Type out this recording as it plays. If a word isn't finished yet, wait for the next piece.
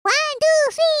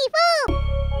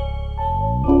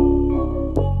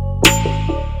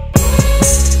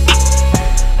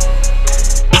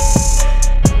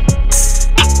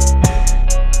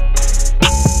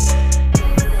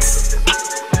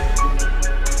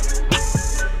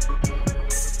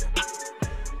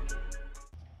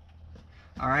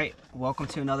welcome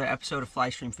to another episode of Fly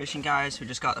Stream Fishing, guys. We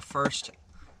just got the first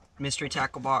mystery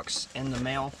tackle box in the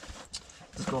mail.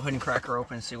 Let's go ahead and crack her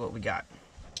open and see what we got.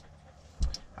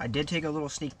 I did take a little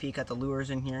sneak peek at the lures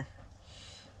in here.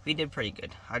 We did pretty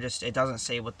good. It doesn't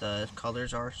say what the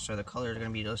colors are, so the colors are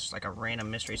going to be just like a random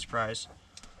mystery surprise.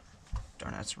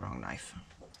 Darn, that's the wrong knife.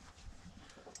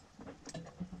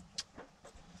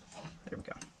 There we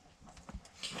go.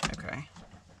 Okay.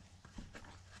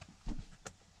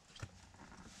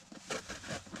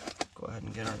 Go ahead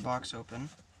and get our box open.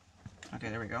 Okay,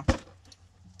 there we go.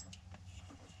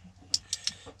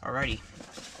 Alrighty.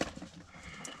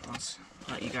 Let's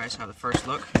let you guys have the first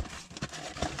look. Let's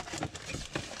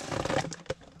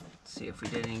see if we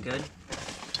did any good.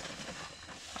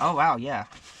 Oh wow, yeah.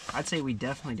 I'd say we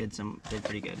definitely did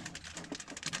pretty good.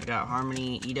 I got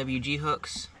Harmony EWG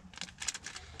hooks.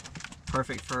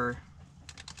 Perfect for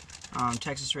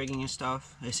Texas rigging and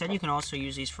stuff. They said you can also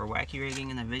use these for wacky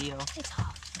rigging in the video. It's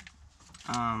off.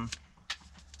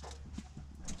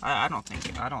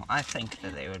 I think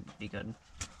that they would be good.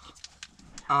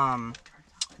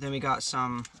 Then we got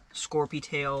some Scorpy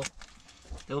tail.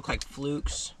 They look like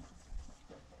flukes.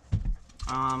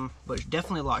 But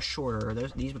definitely a lot shorter.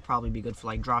 These would probably be good for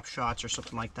like drop shots or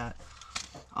something like that.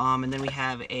 And then we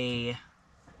have a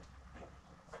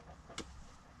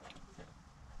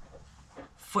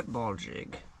football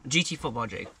jig. GT football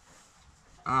jig.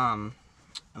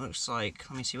 It looks like,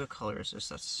 let me see, what color is this?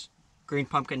 That's green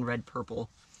pumpkin, red purple.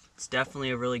 It's definitely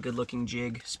a really good looking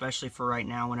jig, especially for right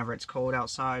now whenever it's cold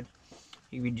outside.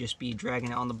 You would just be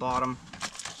dragging it on the bottom.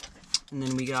 And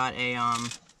then we got a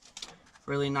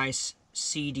really nice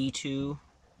CD2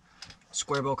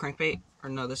 square bill crankbait. Or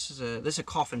no, this is a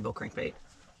coffin bill crankbait.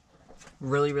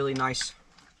 Really, really nice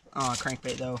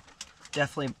crankbait though.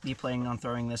 Definitely be planning on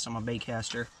throwing this on my bait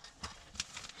caster.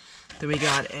 Then we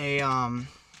got a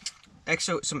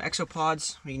some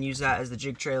exopods. We can use that as the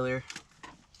jig trailer.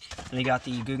 Then we got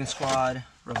the Guggen Squad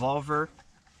revolver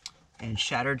and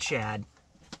Shattered Shad.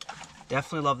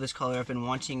 Definitely love this color. I've been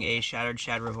wanting a Shattered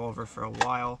Shad revolver for a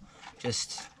while.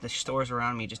 Just the stores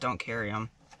around me just don't carry them.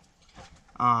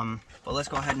 But let's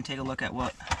go ahead and take a look at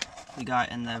what we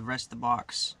got in the rest of the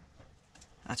box.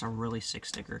 That's a really sick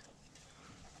sticker.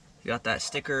 We got that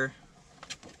sticker.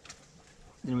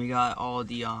 Then we got all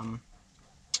the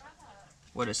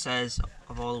what it says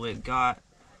of all that we got.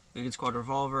 Guggen Squad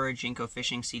revolver, Jinko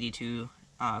Fishing CD2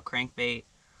 crankbait,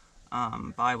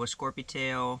 Buy with Scorpy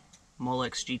tail,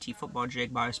 Molex GT football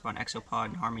jig, Biospawn Exopod,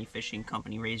 and Harmony Fishing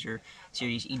Company Razor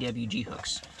Series EWG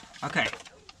hooks. Okay,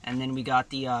 and then we got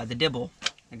the dibble,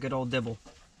 the good old dibble.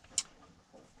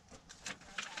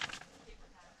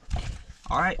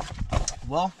 All right,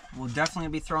 well, we'll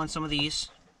definitely be throwing some of these.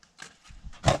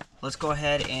 Let's go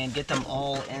ahead and get them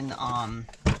all in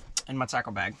my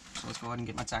tackle bag. So let's go ahead and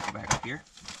get my tackle bag up here.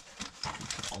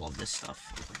 Put all of this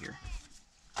stuff over here.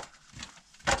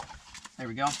 There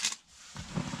we go.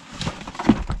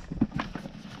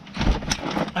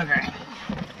 Okay,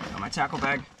 got my tackle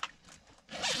bag.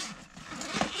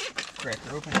 Crack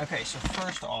her open. Okay, so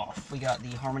first off, we got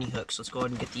the Harmony hooks. Let's go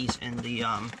ahead and get these in the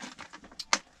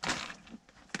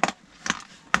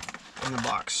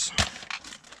box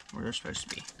where they're supposed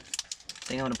to be. I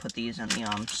think I'm gonna put these in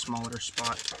the smaller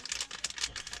spot.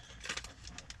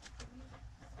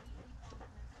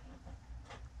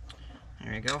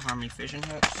 There you go, Harmony fishing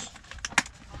hooks.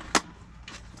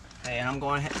 Hey, and I'm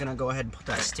gonna go ahead and put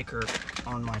that sticker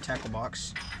on my tackle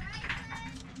box.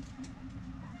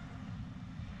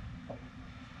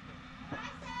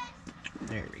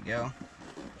 There we go.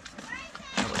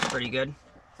 That looks pretty good.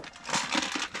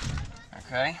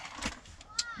 Okay.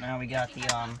 Now we got the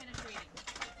let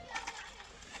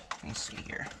me see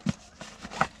here.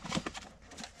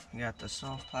 We got the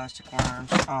soft plastic worms.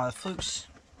 The flukes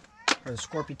or the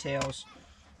Scorpy tails.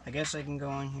 I guess I can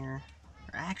go in here.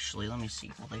 Or actually, let me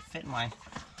see. Will they fit in my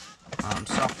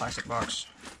soft plastic box?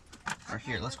 Or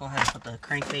here, let's go ahead and put the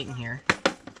crankbait in here.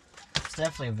 It's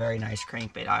definitely a very nice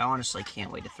crankbait. I honestly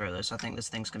can't wait to throw this. I think this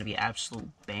thing's going to be an absolute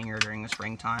banger during the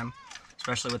springtime,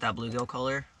 especially with that bluegill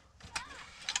color.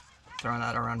 Throwing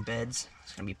that around beds,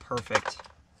 it's going to be perfect.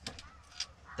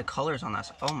 The colors on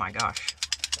this, oh my gosh.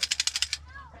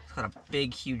 It's got a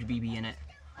big, huge BB in it.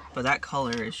 But that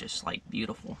color is just like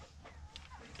beautiful.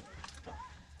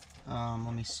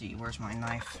 Let me see, where's my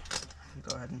knife?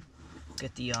 Go ahead and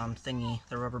get the thingy,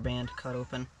 the rubber band cut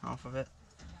open off of it.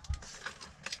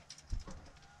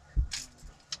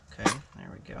 Okay, there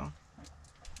we go.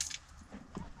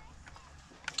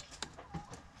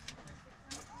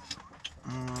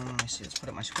 Let me see, let's put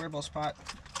it in my square ball spot.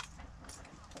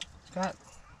 It's got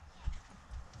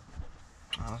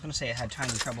I was going to say it had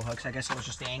tiny treble hooks. I guess it was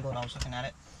just the angle and I was looking at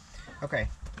it. Okay.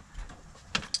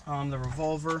 The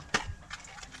revolver.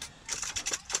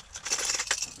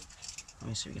 Let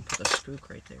me see if we can put the spook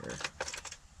right there.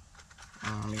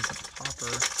 Use the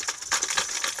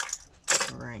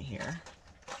popper right here.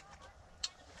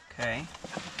 Okay.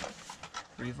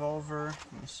 Revolver.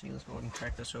 Let me see. Let's go ahead and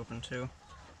crack this open too.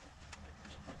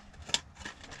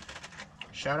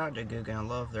 Shout out to Guggen. I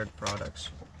love their products.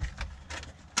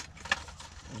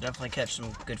 You'll definitely catch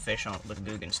some good fish on with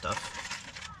Guggen stuff.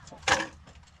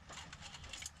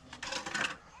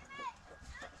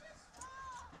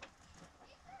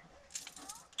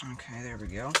 Okay, there we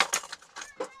go.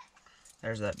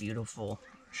 There's that beautiful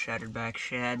shattered back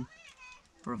shad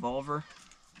revolver.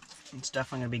 It's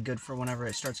definitely going to be good for whenever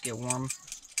it starts to get warm.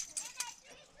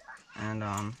 And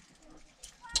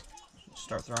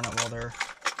start throwing it while they're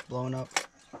blowing up.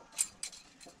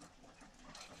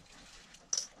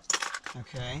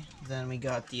 Okay, then we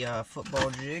got the football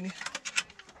jig.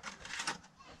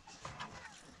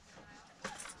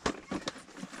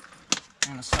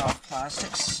 And the soft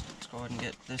plastics. Let's go ahead and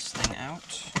get this thing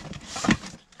out.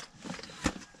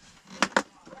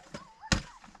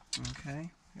 Okay,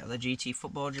 got the GT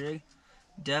football jig.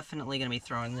 Definitely going to be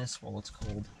throwing this while it's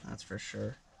cold, that's for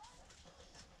sure.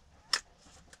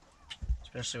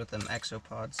 Especially with them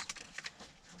exopods.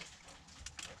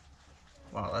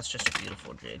 Wow, that's just a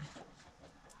beautiful jig.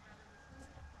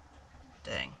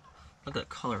 Dang. Look at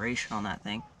the coloration on that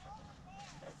thing.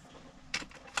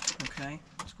 Okay,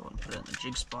 let's go ahead and put it in the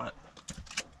jig spot.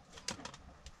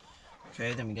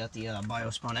 Okay, then we got the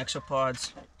Biospawn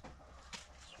exopods.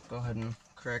 Let's go ahead and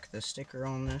crack the sticker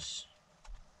on this.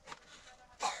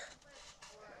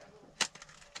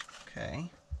 Okay.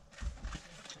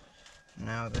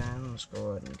 Now then, let's go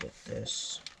ahead and get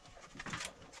this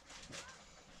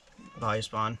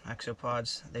Biospawn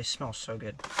exopods. They smell so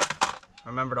good.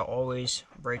 Remember to always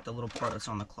break the little part that's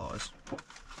on the claws.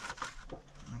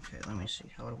 Okay, let me see.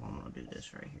 How do I want to do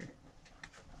this right here?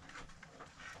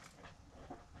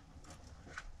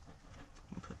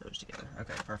 Put those together.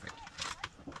 Okay, perfect.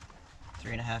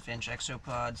 3.5-inch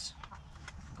exopods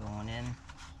going in.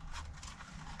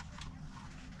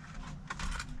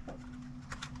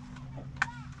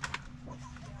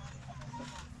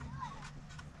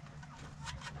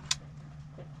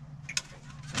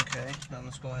 Okay, then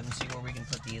let's go ahead and see where we can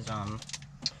put these let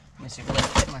me see,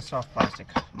 let's get my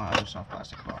other soft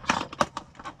plastic box.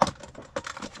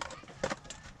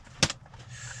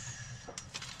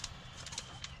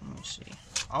 Let me see.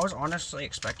 I was honestly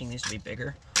expecting these to be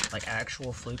bigger, like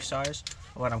actual fluke size,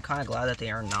 but I'm kind of glad that they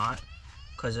are not,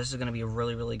 because this is going to be a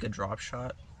really, really good drop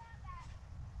shot.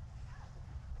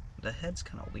 The head's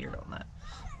kind of weird on that.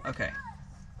 Okay.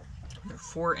 They're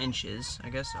 4 inches. I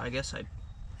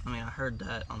mean, I heard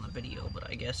that on the video, but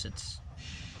I guess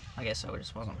I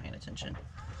just wasn't paying attention.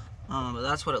 But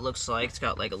that's what it looks like. It's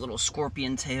got like a little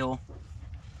scorpion tail.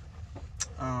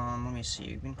 Let me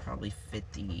see. We can probably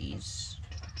fit these.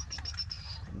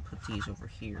 We can put these over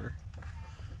here.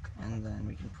 And then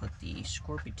we can put the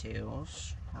scorpion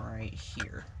tails right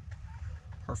here.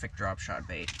 Perfect drop shot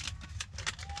bait.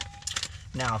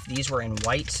 Now, if these were in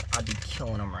white, I'd be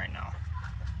killing them right now.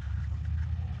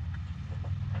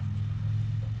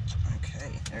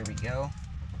 Okay, there we go.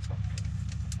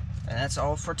 And that's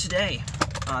all for today.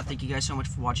 Thank you guys so much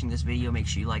for watching this video. Make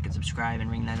sure you like and subscribe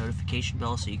and ring that notification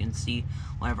bell so you can see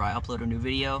whenever I upload a new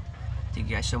video. Thank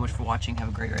you guys so much for watching. Have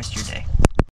a great rest of your day.